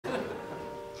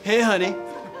Hey, honey.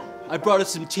 I brought us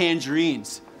some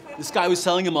tangerines. This guy was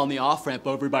selling them on the off-ramp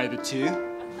over by the 2.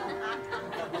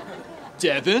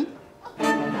 Devin?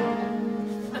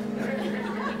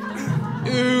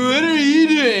 What are you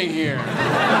doing here?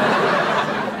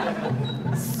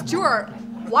 Stuart,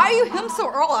 why are you home so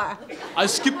early? I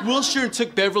skipped Wilshire and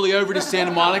took Beverly over to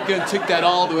Santa Monica and took that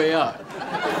all the way up.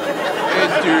 Hey,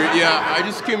 Stuart, yeah, I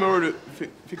just came over to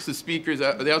fix the speakers,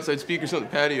 the outside speakers on the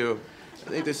patio. I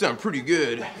think they sound pretty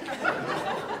good.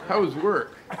 How was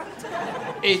work?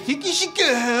 I think you should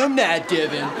go home now,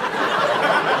 Devin.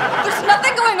 There's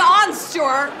nothing going on,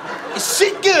 Stuart. You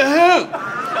should go home.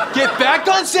 Get back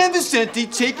on San Vicente,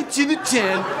 take it to the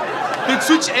 10, then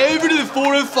switch over to the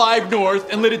 405 North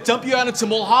and let it dump you out into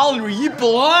Mulholland where you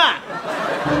belong.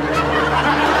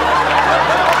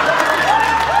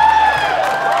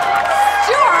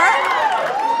 Stuart,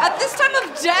 at this time of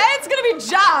day, it's gonna be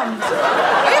jammed.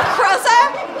 Are you crazy?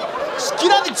 Just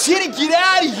get on the 10 and get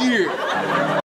out of here.